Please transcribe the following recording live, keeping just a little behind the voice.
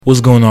What's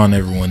going on,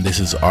 everyone? This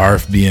is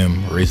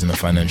RFBM, Raising the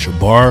Financial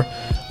Bar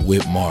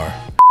with Mar.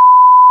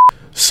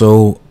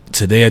 So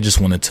today I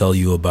just want to tell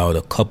you about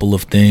a couple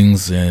of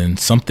things and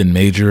something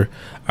major.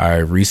 I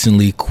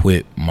recently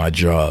quit my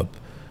job.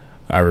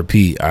 I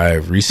repeat, I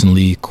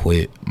recently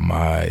quit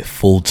my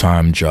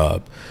full-time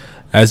job.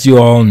 As you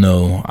all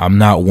know, I'm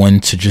not one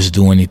to just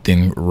do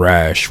anything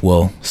rash.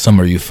 Well,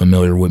 some of you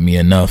familiar with me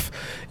enough,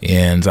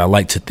 and I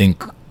like to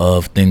think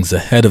of things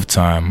ahead of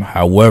time.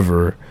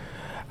 However,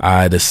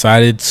 I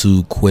decided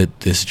to quit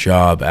this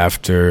job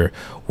after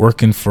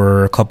working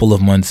for a couple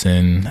of months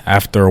and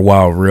after a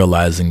while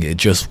realizing it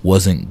just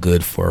wasn't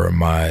good for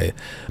my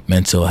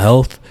mental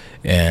health,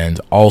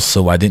 and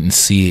also I didn't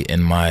see it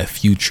in my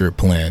future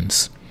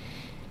plans.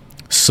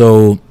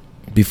 So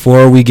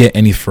before we get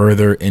any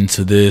further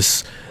into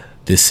this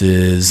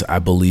is, I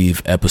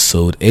believe,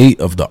 episode 8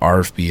 of the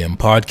RFBM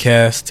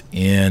podcast,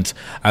 and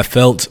I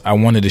felt I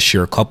wanted to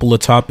share a couple of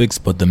topics,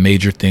 but the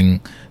major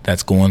thing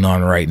that's going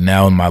on right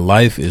now in my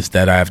life is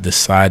that I've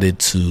decided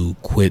to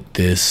quit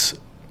this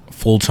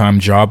full-time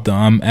job that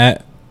I'm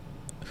at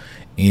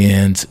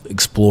and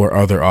explore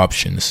other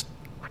options.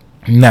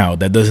 Now,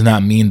 that does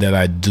not mean that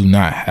I do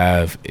not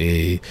have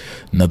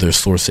another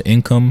source of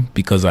income,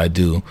 because I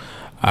do.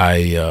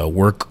 I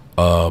work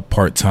a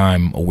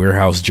part-time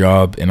warehouse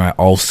job, and I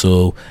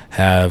also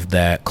have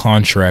that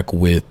contract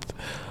with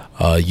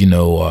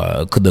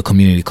the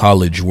community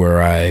college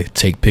where I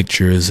take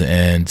pictures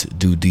and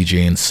do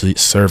DJing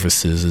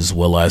services as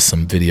well as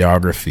some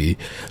videography.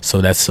 So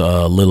that's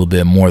a little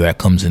bit more that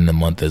comes in the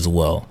month as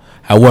well.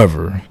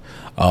 However,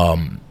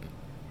 I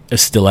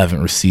still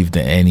haven't received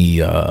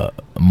any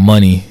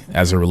money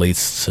as it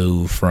relates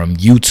to from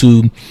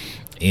YouTube.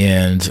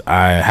 And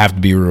I have to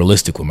be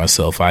realistic with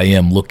myself. I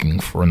am looking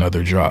for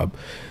another job.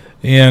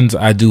 And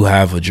I do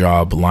have a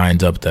job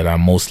lined up that I'm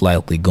most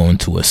likely going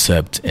to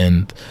accept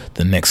in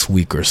the next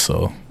week or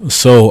so.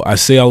 So I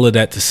say all of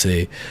that to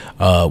say,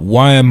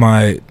 why am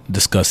I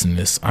discussing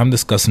this? I'm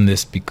discussing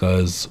this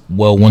because,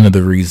 well, one of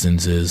the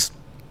reasons is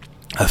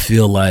I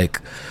feel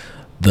like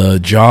the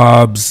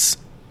jobs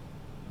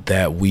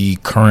that we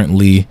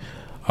currently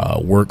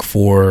work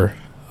for,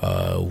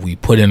 we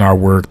put in our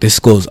work. This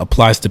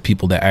applies to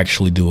people that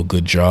actually do a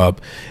good job,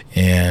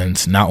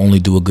 and not only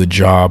do a good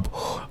job,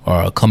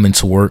 come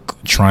into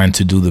work trying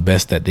to do the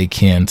best that they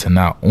can to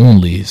not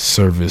only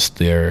service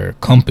their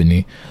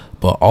company,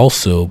 but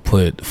also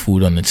put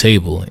food on the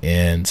table.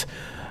 And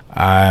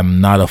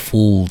I'm not a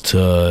fool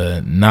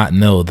to not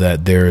know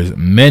that there's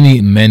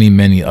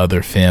many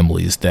other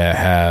families that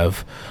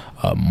have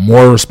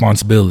more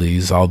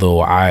responsibilities,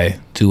 although I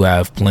do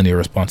have plenty of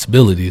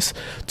responsibilities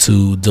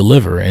to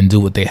deliver and do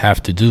what they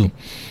have to do.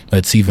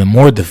 It's even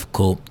more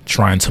difficult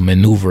trying to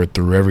maneuver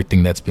through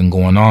everything that's been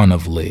going on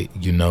of late.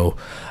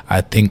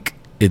 I think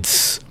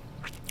it's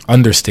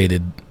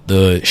understated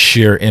the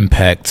sheer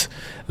impact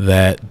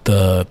that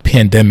the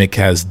pandemic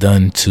has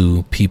done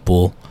to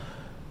people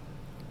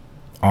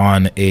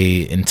on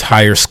a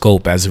entire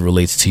scope as it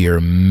relates to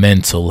your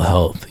mental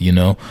health.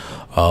 A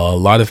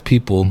lot of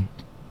people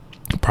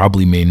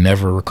probably may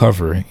never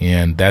recover,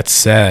 and that's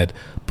sad,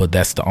 but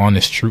that's the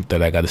honest truth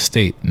that I got to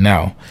state.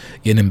 Now,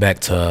 getting back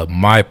to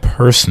my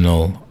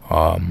personal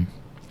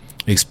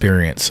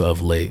experience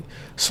of late.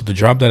 So the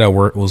job that I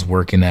was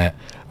working at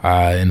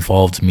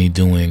involved me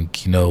doing,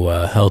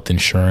 health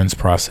insurance,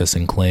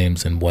 processing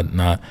claims and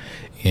whatnot.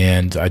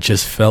 And I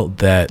just felt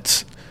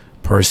that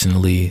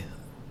personally,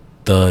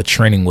 the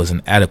training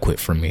wasn't adequate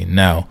for me.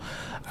 Now,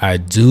 I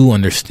do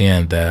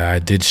understand that I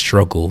did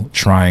struggle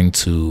trying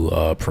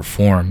to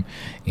perform,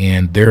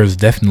 and there's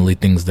definitely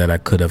things that I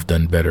could have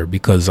done better,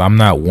 because I'm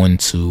not one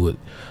to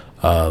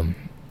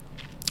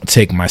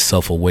take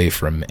myself away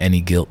from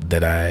any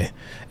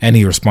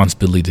any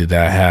responsibility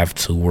that I have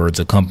towards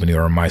a company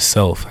or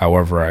myself.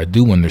 However, I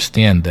do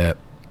understand that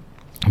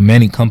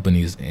many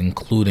companies,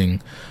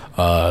 including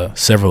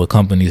several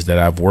companies that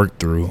I've worked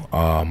through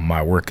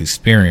my work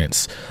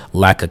experience,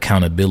 lack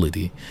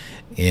accountability.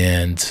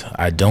 And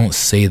I don't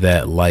say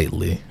that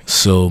lightly.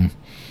 So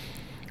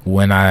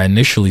when I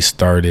initially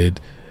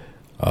started,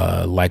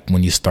 like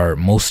when you start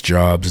most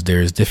jobs,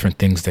 there's different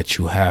things that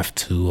you have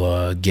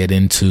to get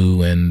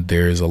into, and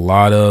there's a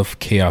lot of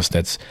chaos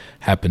that's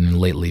happening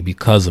lately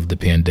because of the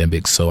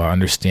pandemic. So I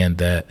understand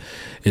that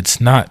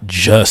it's not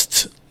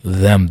just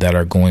them that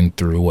are going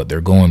through what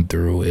they're going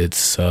through.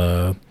 It's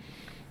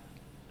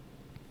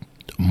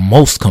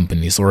most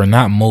companies, or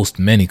not most,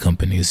 many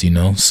companies,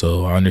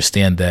 so I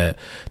understand that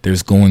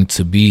there's going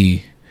to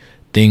be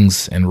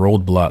things and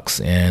roadblocks,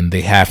 and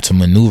they have to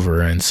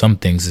maneuver. And some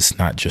things, it's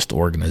not just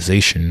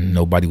organization.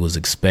 Nobody was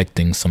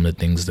expecting some of the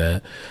things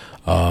that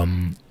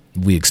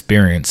we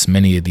experienced.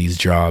 Many of these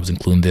jobs,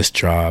 including this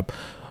job,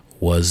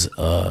 was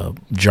a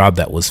job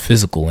that was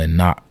physical and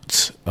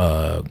not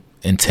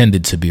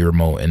intended to be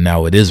remote, and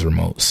now it is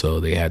remote, so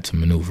they had to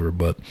maneuver.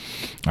 But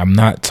I'm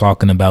not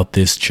talking about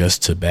this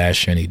just to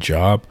bash any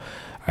job.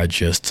 I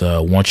just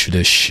want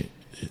you to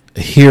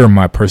hear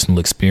my personal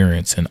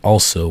experience, and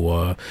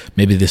also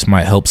maybe this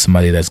might help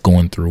somebody that's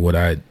going through what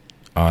I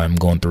I'm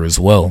going through as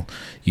well.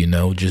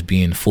 Just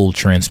being full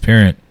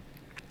transparent,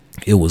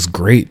 it was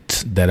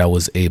great that I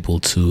was able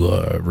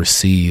to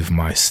receive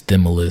my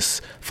stimulus.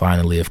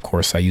 Finally, of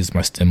course, I used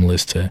my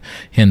stimulus to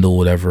handle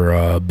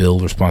whatever bill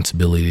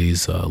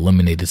responsibilities,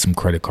 eliminated some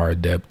credit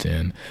card debt,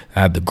 and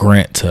I had the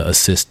grant to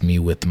assist me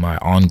with my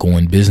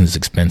ongoing business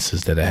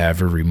expenses that I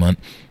have every month.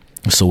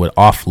 So it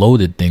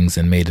offloaded things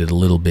and made it a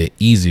little bit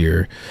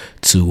easier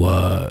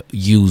to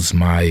use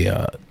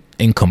my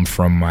income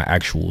from my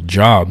actual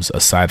jobs,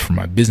 aside from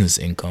my business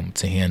income,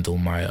 to handle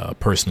my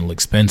personal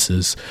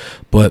expenses.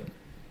 But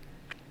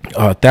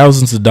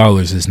thousands of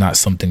dollars is not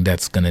something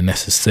that's going to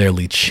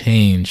necessarily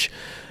change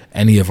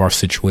any of our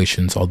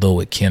situations,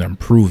 although it can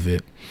improve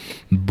it.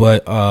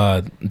 But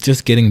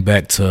just getting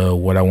back to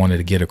what I wanted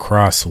to get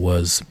across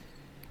was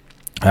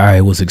I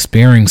was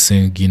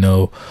experiencing,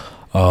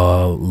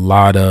 a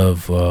lot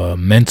of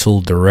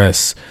mental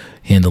duress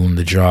handling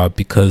the job,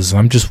 because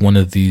I'm just one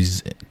of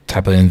these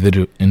type of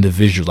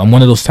individuals. I'm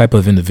one of those type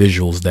of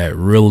individuals that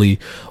really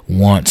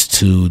wants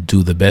to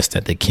do the best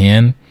that they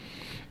can.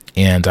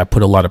 And I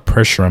put a lot of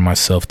pressure on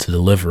myself to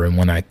deliver. And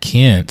when I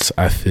can't,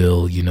 I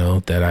feel,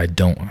 that I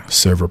don't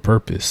serve a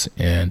purpose.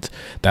 And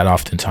that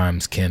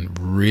oftentimes can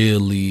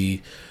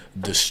really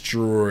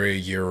destroy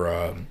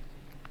your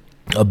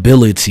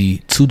ability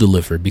to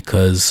deliver,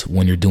 because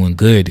when you're doing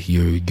good,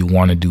 you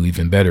want to do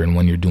even better. And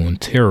when you're doing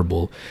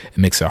terrible, it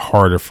makes it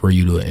harder for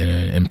you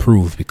to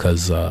improve,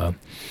 because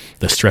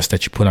the stress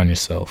that you put on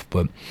yourself.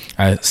 But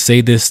I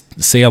say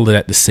all of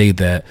that to say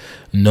that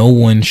no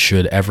one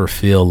should ever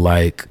feel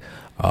like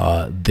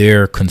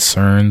their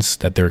concerns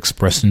that they're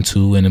expressing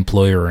to an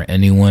employer or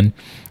anyone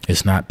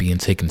is not being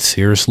taken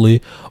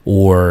seriously,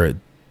 or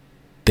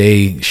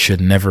they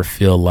should never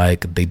feel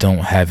like they don't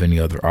have any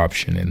other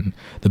option. And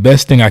the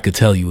best thing I could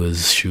tell you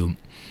is, shoot,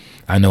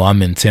 I know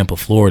I'm in Tampa,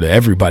 Florida.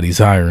 Everybody's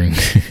hiring.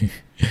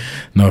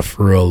 No,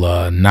 for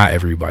real, not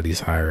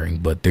everybody's hiring,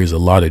 but there's a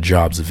lot of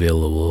jobs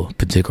available,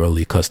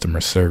 particularly customer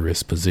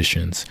service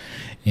positions.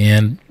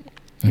 And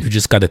you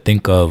just got to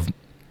think of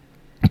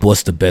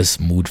what's the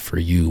best mood for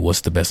you?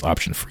 What's the best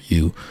option for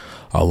you?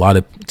 A lot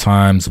of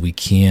times we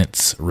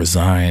can't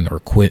resign or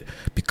quit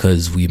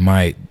because we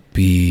might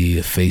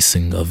be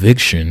facing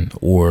eviction,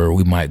 or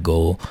we might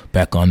go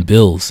back on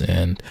bills.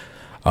 And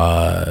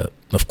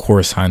of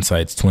course,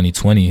 hindsight's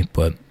 2020,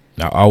 but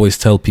I always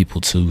tell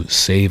people to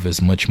save as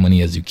much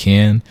money as you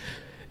can.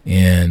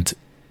 And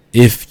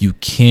if you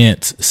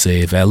can't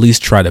save, at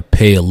least try to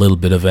pay a little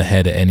bit of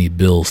ahead of any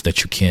bills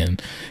that you can.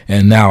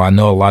 And now I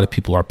know a lot of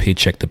people are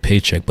paycheck to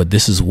paycheck, but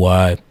this is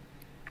why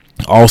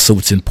also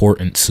it's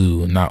important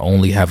to not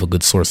only have a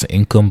good source of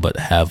income, but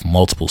have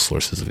multiple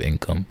sources of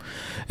income.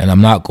 And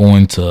I'm not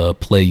going to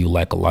play you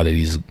like a lot of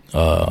these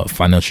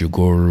financial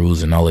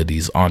gurus and all of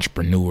these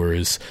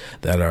entrepreneurs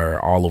that are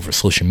all over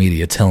social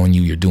media telling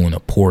you you're doing a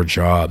poor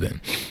job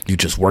and you're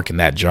just working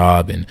that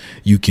job and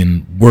you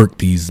can work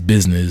these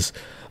business,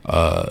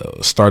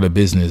 start a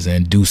business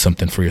and do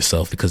something for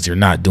yourself, because you're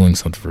not doing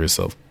something for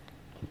yourself.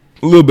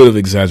 A little bit of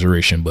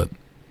exaggeration, but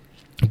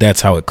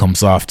that's how it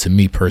comes off to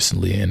me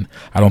personally. And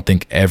I don't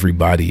think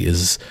everybody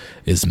is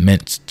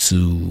meant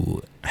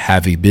to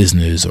have a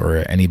business,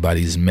 or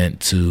everybody's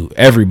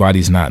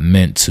not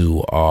meant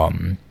to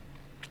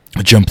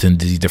jump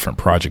into these different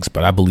projects.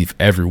 But I believe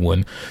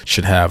everyone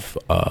should have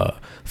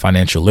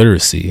financial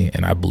literacy,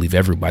 and I believe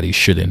everybody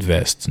should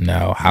invest.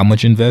 Now, how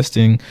much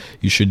investing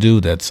you should do,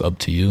 that's up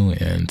to you.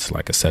 And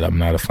like I said, I'm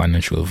not a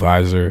financial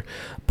advisor,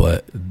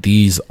 but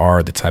these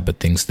are the type of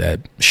things that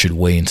should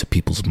weigh into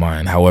people's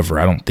mind. However,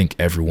 I don't think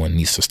everyone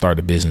needs to start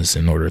a business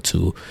in order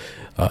to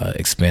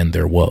expand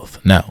their wealth.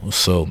 Now,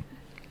 so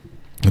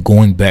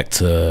going back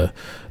to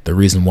the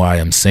reason why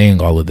I'm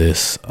saying all of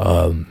this,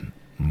 a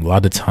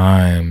lot of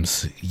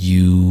times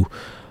you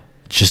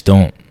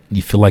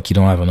feel like you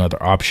don't have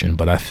another option.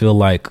 But I feel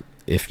like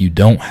if you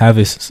don't have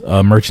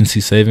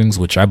emergency savings,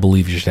 which I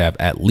believe you should have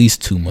at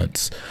least 2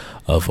 months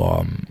of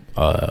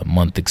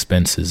month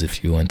expenses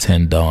if you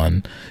intend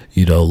on,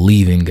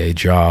 leaving a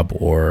job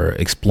or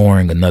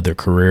exploring another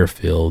career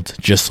field,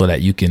 just so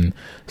that you can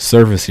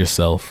service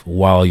yourself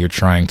while you're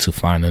trying to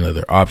find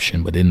another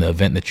option. But in the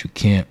event that you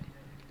can't,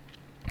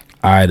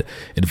 I'd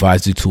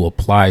advise you to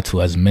apply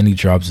to as many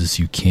jobs as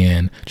you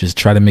can. Just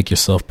try to make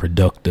yourself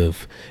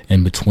productive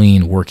in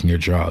between working your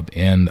job.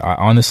 And I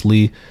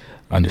honestly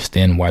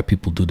understand why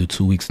people do the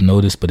 2 weeks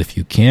notice, but if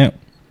you can't,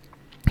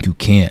 you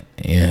can't.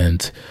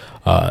 And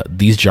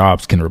these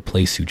jobs can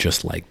replace you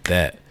just like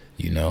that,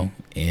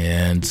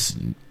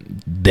 and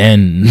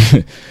then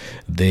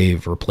they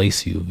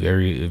replace you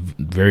very,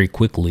 very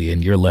quickly,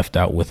 and you're left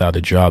out without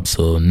a job.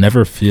 So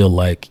never feel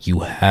like you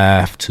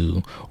have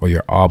to, or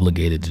you're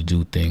obligated to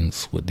do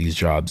things with these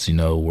jobs.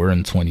 We're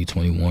in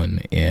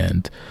 2021,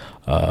 and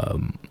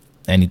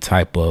any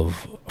type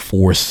of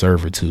forced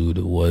servitude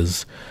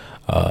was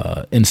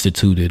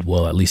instituted,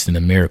 well, at least in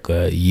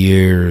America,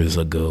 years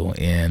ago.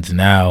 And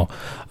now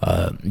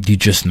you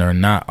just are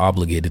not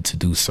obligated to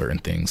do certain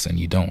things, and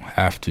you don't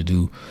have to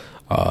do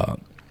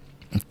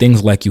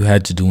things like you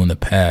had to do in the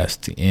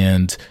past.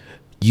 And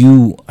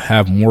you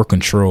have more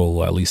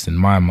control, at least in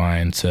my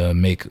mind, to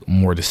make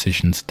more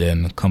decisions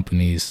than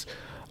companies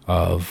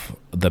of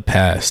the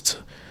past.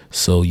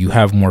 So you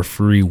have more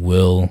free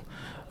will,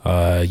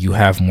 you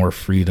have more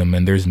freedom,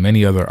 and there's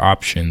many other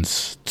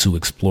options to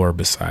explore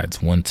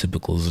besides one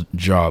typical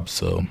job.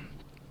 So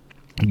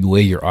you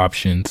weigh your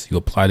options, you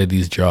apply to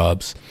these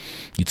jobs,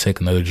 you take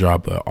another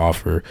job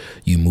offer,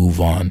 you move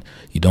on.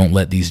 You don't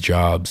let these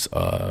jobs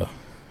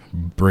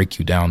break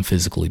you down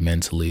physically,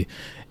 mentally,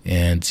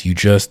 and you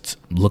just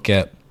look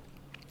at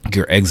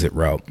your exit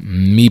route.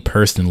 Me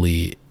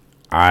personally,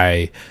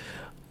 I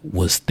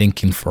was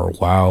thinking for a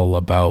while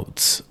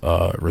about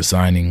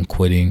resigning,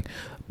 quitting,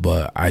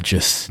 but I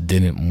just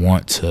didn't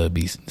want to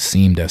be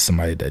seen as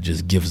somebody that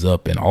just gives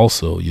up. And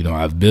also,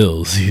 I have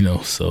bills,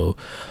 so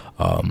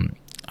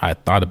I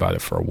thought about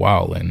it for a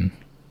while. And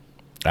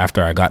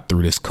after I got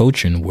through this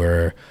coaching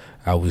where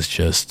I was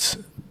just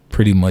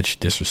pretty much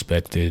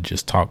disrespected,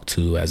 just talked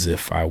to as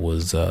if I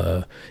was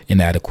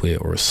inadequate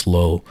or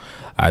slow,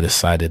 I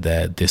decided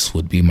that this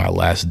would be my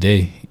last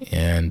day.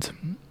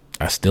 And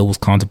I still was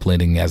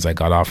contemplating as I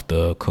got off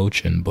the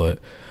coaching, but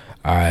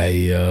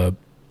I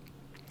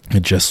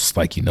just was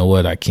like, you know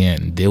what, I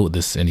can't deal with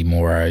this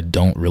anymore. I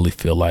don't really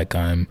feel like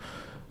I'm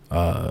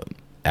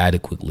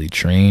adequately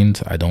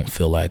trained. I don't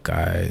feel like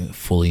I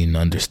fully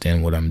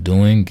understand what I'm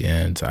doing,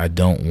 and I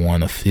don't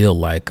want to feel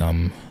like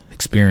I'm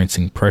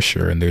experiencing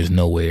pressure and there's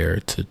nowhere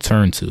to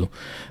turn to.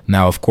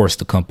 Now, of course,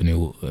 the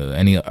company,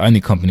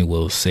 any company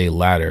will say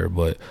latter,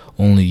 but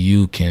only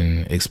you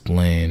can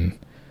explain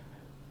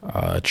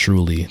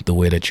truly the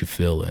way that you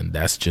feel, and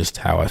that's just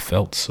how I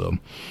felt. So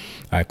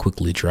I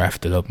quickly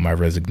drafted up my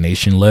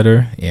resignation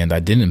letter, and I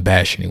didn't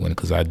bash anyone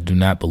because I do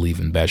not believe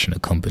in bashing a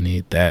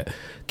company. That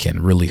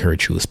can really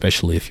hurt you,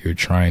 especially if you're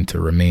trying to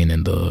remain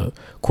in the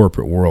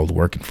corporate world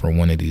working for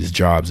one of these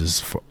jobs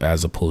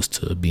as opposed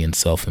to being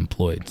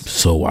self-employed.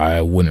 So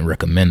I wouldn't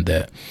recommend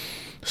that.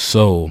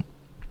 So,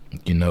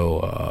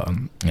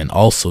 and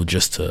also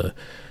just to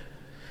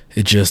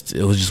it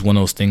was just one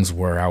of those things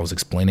where I was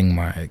explaining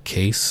my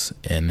case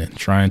and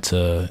trying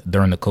to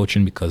during the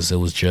coaching, because it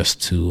was just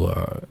to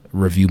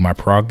review my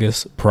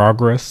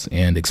progress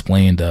and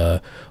explain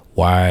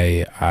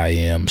why I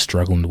am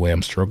struggling the way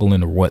I'm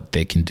struggling, or what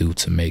they can do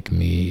to make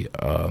me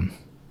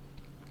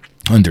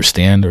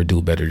understand or do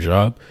a better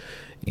job.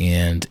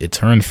 And it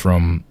turned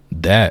from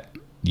that,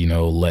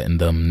 letting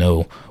them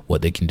know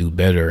what they can do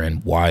better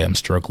and why I'm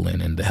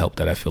struggling and the help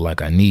that I feel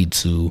like I need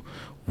to,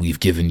 we've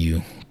given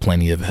you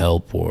plenty of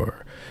help,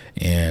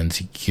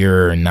 and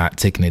you're not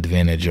taking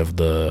advantage of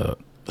the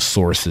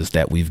sources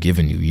that we've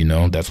given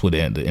you. That's what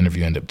the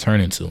interview ended up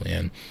turning to.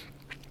 And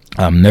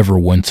I'm never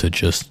one to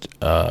just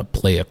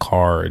play a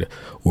card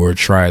or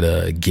try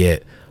to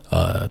get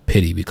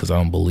pity, because I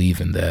don't believe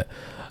in that.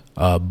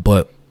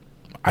 But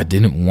I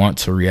didn't want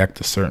to react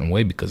a certain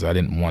way because I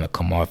didn't want to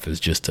come off as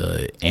just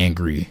an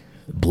angry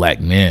black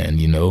man,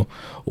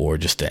 or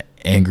just an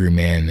angry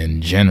man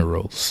in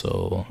general.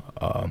 So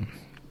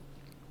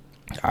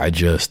I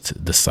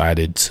just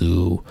decided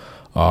to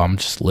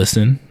just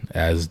listen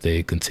as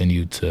they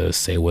continued to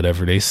say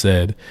whatever they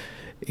said,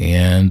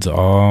 and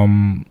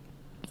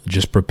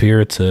just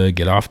prepare to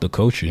get off the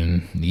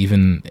coaching.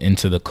 Even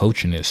into the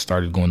coaching, it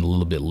started going a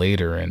little bit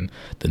later, and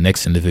the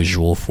next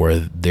individual for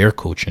their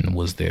coaching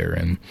was there,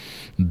 and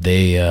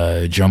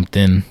they jumped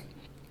in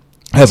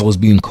as I was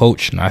being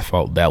coached, and I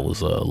felt that was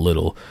a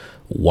little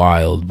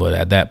wild. But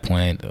at that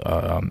point,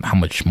 how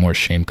much more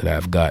shame could I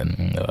have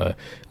gotten? It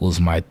was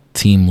my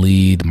team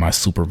lead, my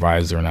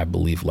supervisor, and I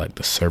believe like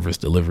the service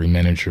delivery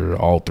manager,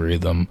 all three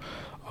of them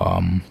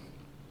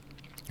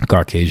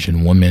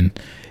Caucasian women,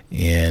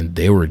 and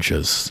they were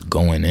just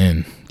going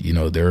in.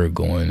 They were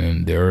going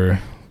in.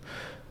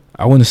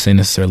 I wouldn't say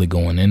necessarily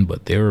going in,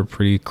 but they were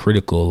pretty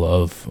critical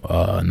of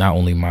not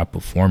only my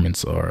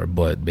performance,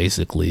 but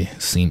basically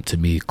seemed to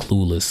be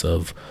clueless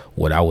of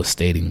what I was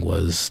stating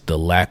was the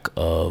lack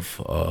of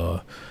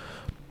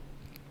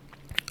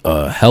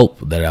help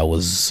that I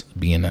was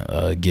being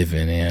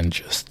given, and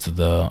just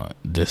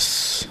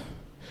this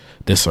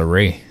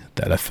disarray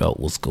that I felt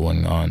was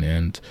going on.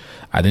 And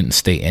I didn't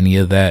state any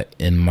of that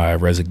in my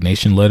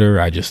resignation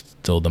letter. I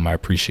just told them I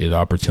appreciated the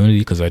opportunity,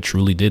 because I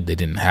truly did. They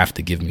didn't have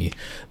to give me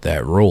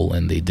that role,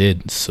 and they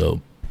did.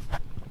 So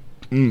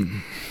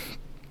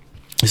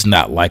it's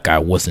not like I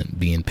wasn't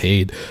being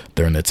paid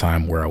during the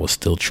time where I was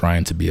still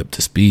trying to be up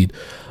to speed,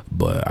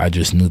 but I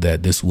just knew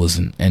that this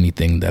wasn't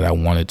anything that I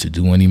wanted to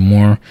do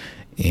anymore,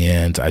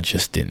 and I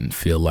just didn't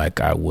feel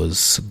like I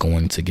was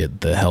going to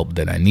get the help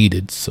that I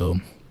needed. So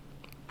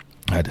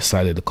I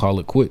decided to call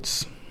it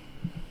quits.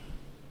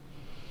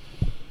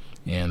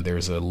 And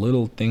there's a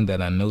little thing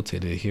that I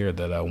notated here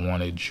that I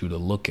wanted you to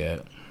look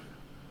at.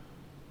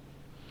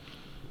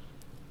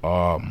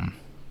 When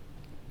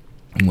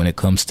it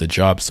comes to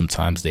jobs,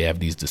 sometimes they have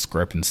these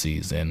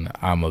discrepancies, and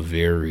I'm a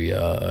very,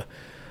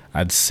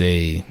 I'd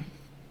say,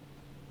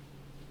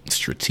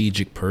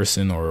 strategic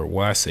person, or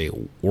what I say,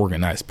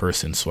 organized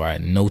person. So I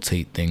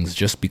notate things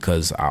just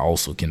because I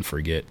also can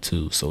forget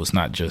too. So it's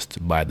not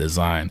just by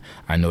design.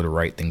 I know to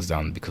write things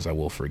down because I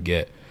will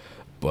forget.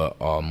 But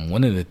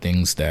one of the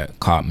things that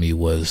caught me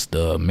was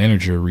the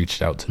manager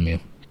reached out to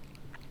me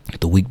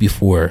the week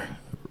before,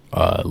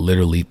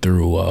 literally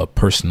through a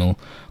personal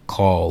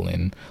call,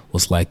 and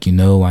was like, I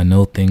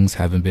know things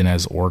haven't been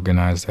as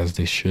organized as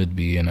they should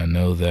be, and I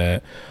know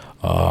that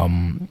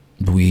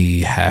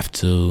we have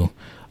to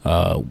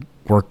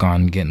work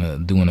on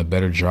doing a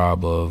better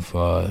job of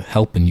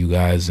helping you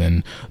guys,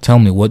 and tell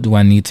me, what do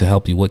I need to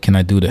help you? What can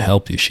I do to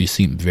help you? She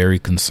seemed very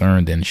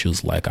concerned, and she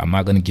was like, I'm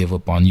not going to give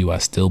up on you. I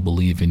still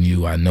believe in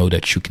you. I know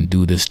that you can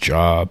do this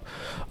job.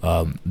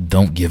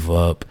 Don't give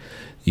up.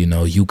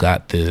 You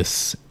got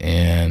this.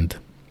 And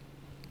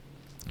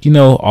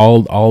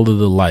all of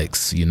the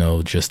likes,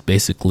 just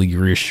basically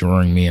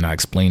reassuring me. And I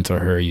explained to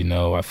her,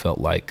 I felt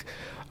like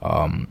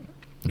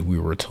we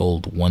were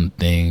told one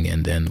thing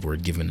and then we're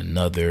given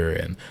another,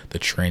 and the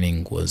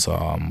training was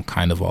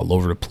kind of all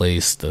over the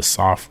place. The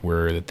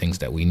software, the things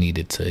that we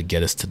needed to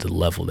get us to the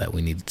level that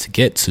we needed to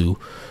get to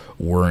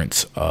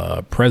weren't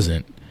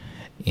present.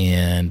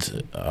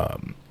 And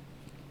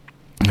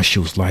she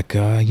was like,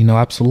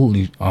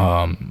 absolutely,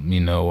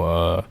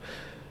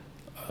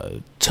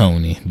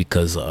 Tony,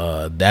 because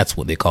that's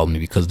what they called me,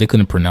 because they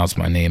couldn't pronounce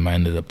my name. I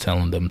ended up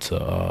telling them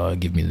to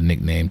give me the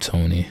nickname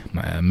Tony.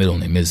 My middle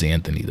name is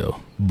Anthony, though.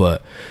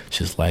 But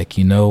she's like,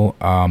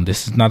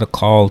 this is not a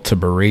call to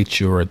berate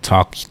you or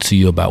talk to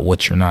you about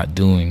what you're not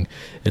doing.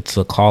 It's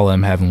a call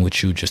I'm having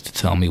with you just to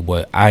tell me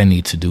what I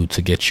need to do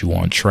to get you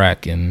on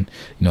track. And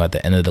at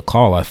the end of the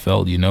call, I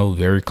felt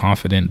very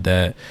confident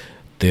that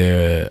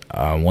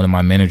one of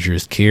my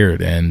managers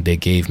cared, and they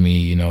gave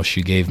me,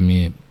 she gave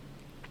me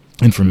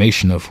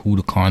information of who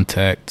to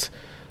contact,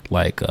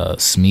 like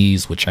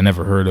SMEs, which I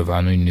never heard of. I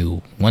only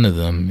knew one of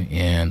them,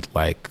 and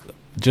like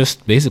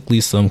just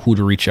basically who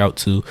to reach out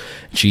to.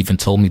 She even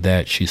told me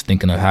that she's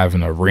thinking of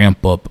having a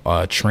ramp up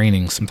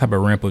training, some type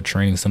of ramp up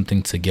training,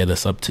 something to get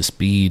us up to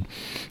speed,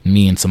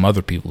 me and some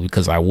other people,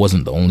 because I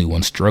wasn't the only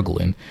one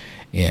struggling.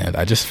 And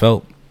I just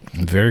felt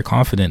very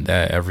confident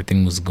that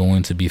everything was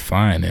going to be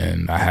fine,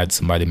 and I had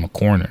somebody in my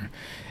corner.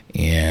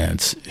 And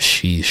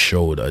she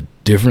showed a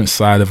different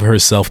side of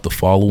herself the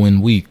following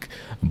week.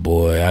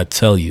 Boy, I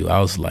tell you, I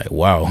was like,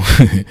 wow.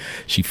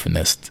 She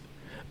finessed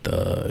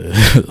the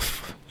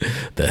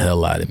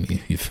hell out of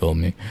me, you feel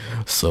me?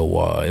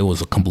 So it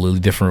was a completely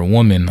different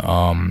woman.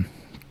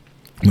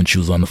 When she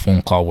was on the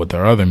phone call with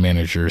her other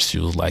manager, she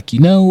was like,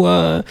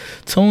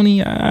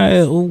 Tony,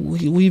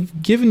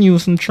 we've given you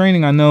some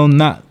training. I know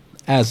not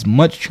as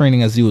much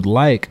training as you would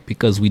like,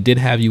 because we did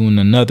have you in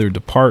another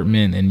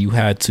department and you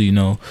had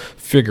to,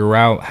 figure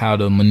out how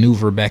to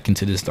maneuver back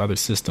into this other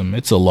system.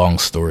 It's a long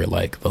story,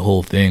 like the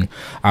whole thing.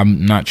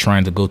 I'm not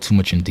trying to go too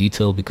much in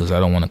detail because I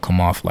don't want to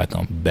come off like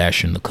I'm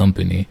bashing the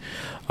company.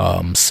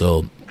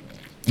 So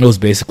it was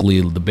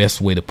basically, the best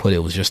way to put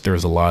it was just,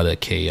 there's a lot of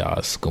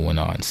chaos going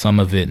on. Some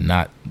of it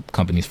not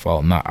company's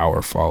fault, not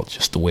our fault,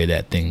 just the way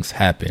that things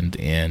happened.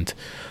 And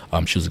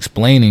she was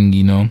explaining,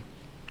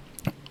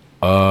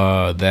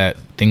 that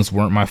things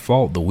weren't my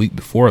fault. The week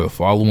before, the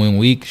following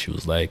week, she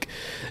was like,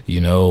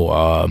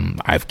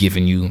 I've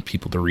given you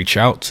people to reach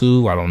out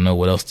to. I don't know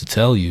what else to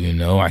tell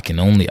you. I can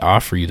only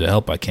offer you the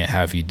help. I can't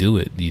have you do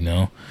it.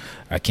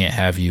 I can't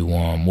have you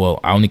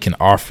I only can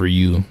offer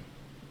you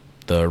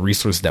the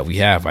resources that we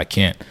have. I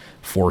can't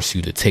force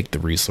you to take the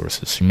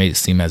resources. She made it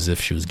seem as if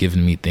she was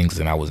giving me things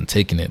and I wasn't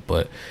taking it,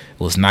 but it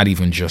was not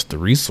even just the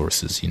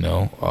resources.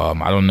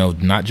 I don't know,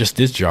 not just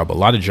this job. A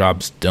lot of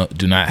jobs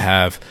do not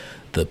have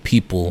the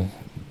people,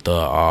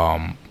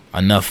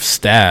 enough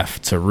staff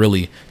to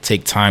really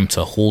take time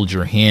to hold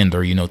your hand,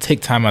 or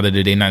take time out of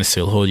the day, not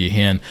necessarily hold your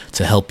hand,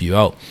 to help you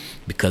out,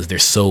 because they're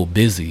so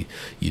busy,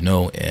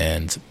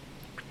 and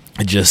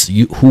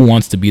who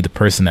wants to be the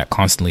person that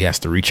constantly has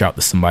to reach out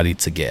to somebody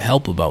to get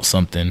help about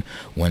something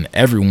when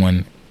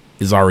everyone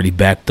is already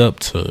backed up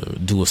to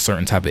do a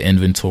certain type of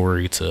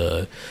inventory,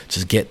 to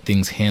just get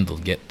things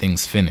handled, get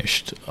things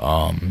finished.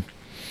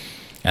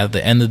 At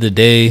the end of the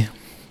day,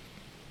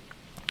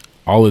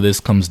 all of this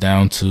comes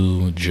down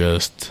to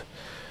just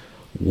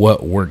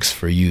what works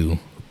for you.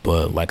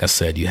 But like I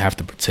said, you have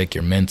to protect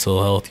your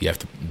mental health. You have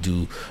to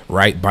do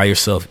right by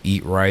yourself,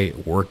 eat right,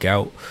 work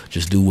out,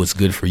 just do what's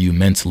good for you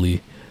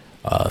mentally,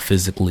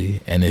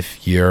 physically. And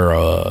if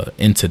you're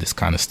into this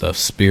kind of stuff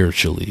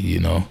spiritually,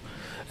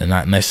 and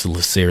not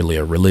necessarily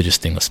a religious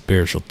thing, a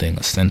spiritual thing,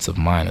 a sense of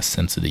mind, a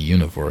sense of the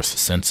universe, a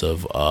sense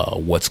of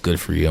what's good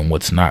for you and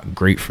what's not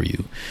great for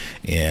you.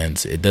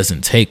 And it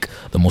doesn't take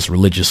the most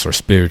religious or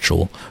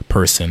spiritual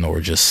person or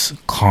just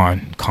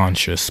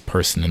conscious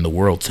person in the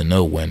world to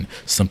know when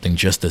something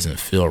just doesn't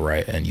feel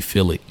right, and you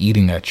feel it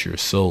eating at your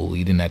soul,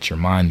 eating at your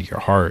mind,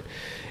 your heart,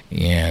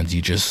 and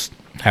you just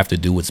have to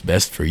do what's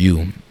best for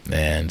you.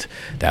 And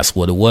that's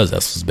what it was.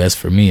 That's what's best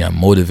for me. I'm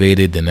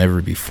motivated than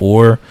ever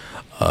before.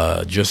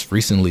 Just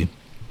recently,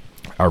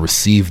 I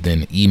received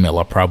an email.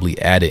 I'll probably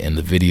add it in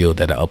the video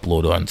that I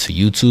upload onto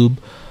YouTube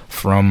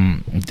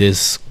from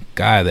this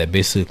guy that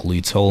basically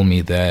told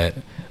me that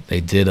they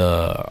did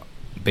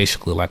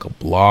basically like a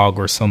blog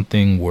or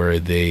something where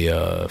they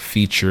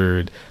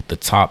featured the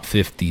top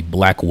 50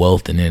 black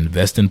wealth and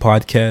investing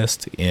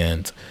podcast,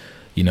 and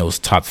you know, it was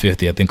top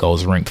 50. I think I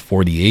was ranked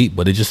 48,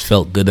 but it just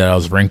felt good that I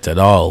was ranked at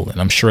all.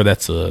 And I'm sure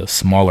that's a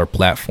smaller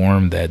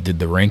platform that did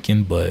the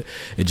ranking, but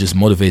it just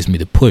motivates me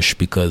to push,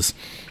 because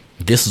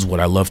this is what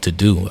I love to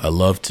do. I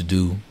love to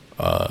do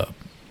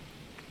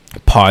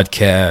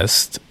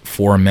podcast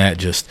format,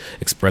 just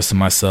expressing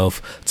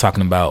myself,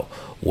 talking about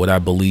what I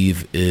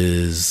believe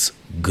is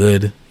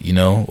good, you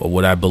know, or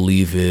what I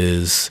believe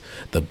is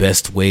the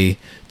best way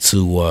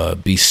to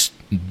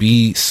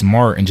be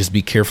smart and just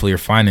be careful of your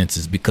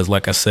finances. Because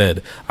like I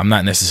said, I'm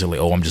not necessarily,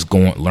 I'm just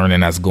going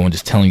learning as going,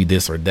 just telling you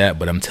this or that,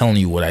 but I'm telling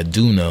you what I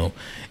do know,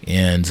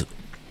 and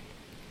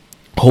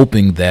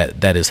hoping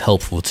that that is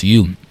helpful to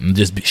you. I'm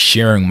just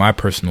sharing my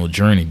personal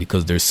journey,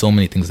 because there's so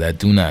many things that I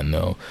do not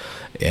know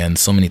and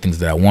so many things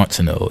that I want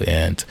to know.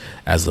 And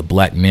as a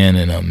black man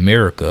in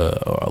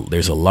America,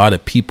 there's a lot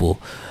of people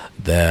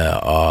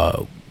that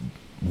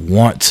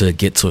want to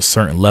get to a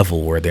certain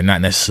level where they're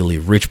not necessarily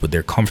rich, but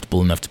they're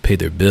comfortable enough to pay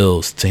their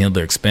bills, to handle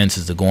their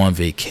expenses, to go on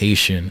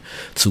vacation,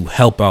 to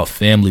help out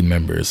family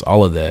members,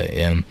 all of that.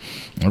 And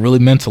it really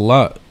meant a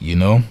lot, you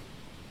know.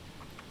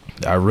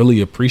 I really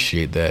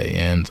appreciate that.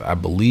 And I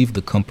believe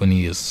the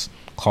company is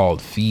called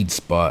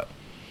FeedSpot.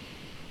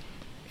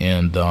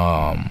 And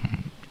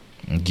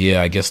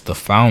yeah, I guess the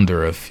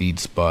founder of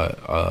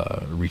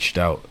FeedSpot reached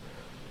out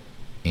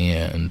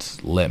and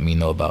let me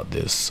know about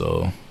this.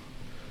 So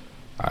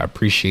I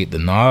appreciate the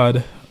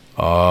nod.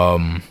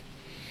 I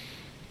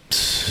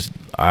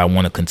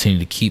want to continue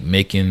to keep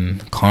making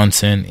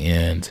content,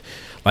 and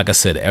like I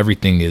said,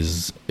 everything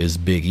is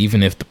big.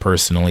 Even if the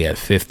person only had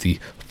 50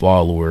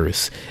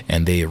 followers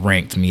and they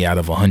ranked me out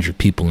of 100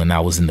 people and I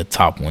was in the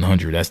top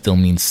 100, that still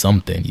means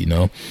something, you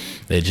know.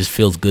 It just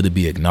feels good to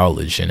be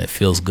acknowledged, and it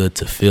feels good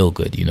to feel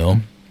good, you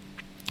know.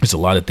 There's a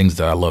lot of things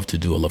that I love to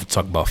do. I love to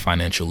talk about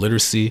financial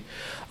literacy.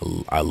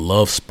 I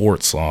love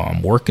sports. So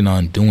I'm working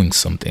on doing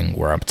something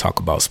where I talk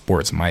about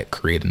sports. Might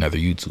create another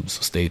YouTube,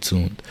 so stay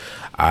tuned.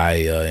 I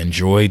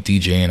enjoy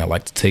DJing. I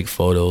like to take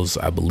photos.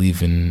 I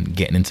believe in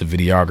getting into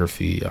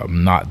videography.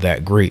 I'm not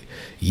that great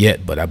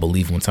yet, but I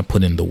believe once I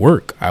put in the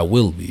work, I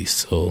will be.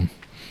 So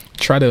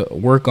try to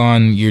work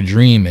on your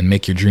dream and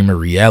make your dream a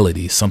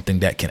reality, something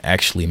that can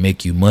actually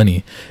make you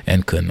money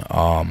and can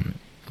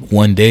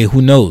one day,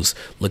 who knows?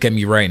 Look at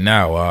me right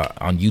now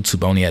on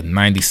YouTube. I only had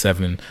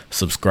 97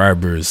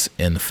 subscribers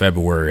in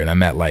February, and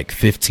I'm at like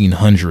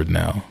 1,500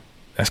 now.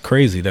 That's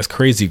crazy. That's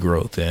crazy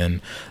growth.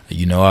 And,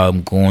 you know,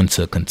 I'm going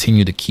to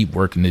continue to keep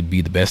working to be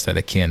the best that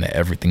I can at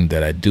everything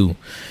that I do.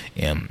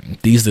 And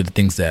these are the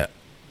things that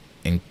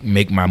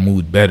make my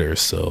mood better.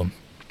 So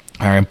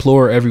I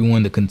implore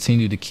everyone to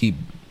continue to keep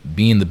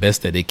being the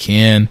best that they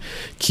can,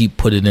 keep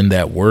putting in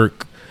that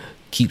work,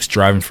 keep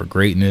striving for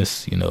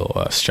greatness. You know,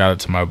 shout out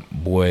to my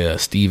boy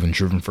Steve and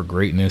Driven for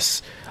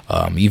Greatness.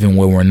 Even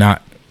when we're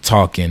not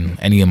talking,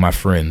 any of my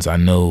friends, I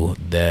know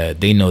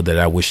that they know that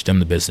I wish them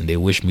the best and they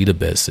wish me the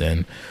best.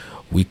 And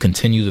we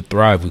continue to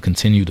thrive. We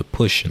continue to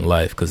push in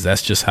life, because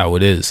that's just how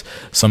it is.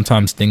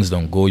 Sometimes things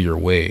don't go your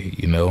way,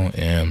 you know,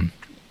 and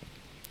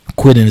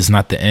quitting is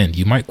not the end.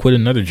 You might quit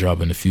another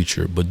job in the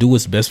future, but do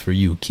what's best for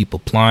you. Keep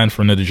applying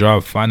for another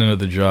job. Find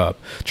another job.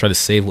 Try to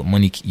save what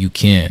money you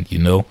can, you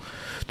know.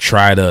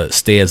 Try to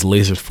stay as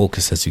laser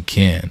focused as you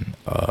can.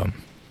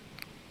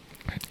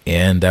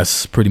 And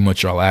that's pretty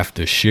much all I have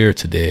to share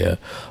today.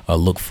 I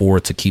look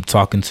forward to keep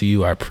talking to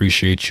you. I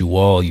appreciate you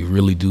all. You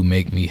really do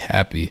make me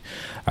happy.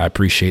 I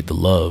appreciate the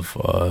love.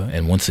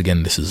 And once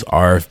again, this is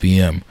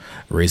RFBM,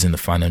 Raising the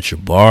Financial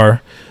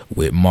Bar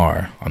with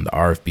Mar on the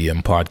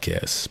RFBM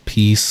podcast.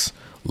 Peace,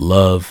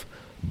 love,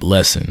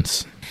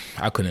 blessings.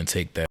 I couldn't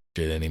take that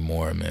shit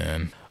anymore,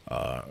 man.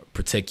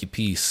 Protect your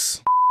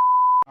peace.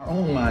 Our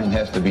own mind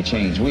has to be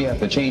changed. We have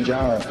to change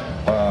our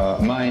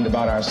mind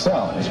about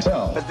ourselves.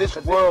 Because this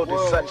world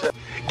is such a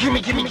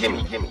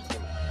gimme.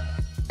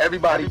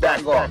 Everybody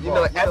back off. You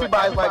know,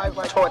 everybody's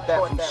like taught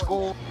that from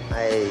school.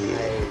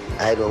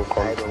 I don't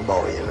come to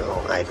bow, you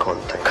know. I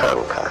come to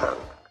conquer.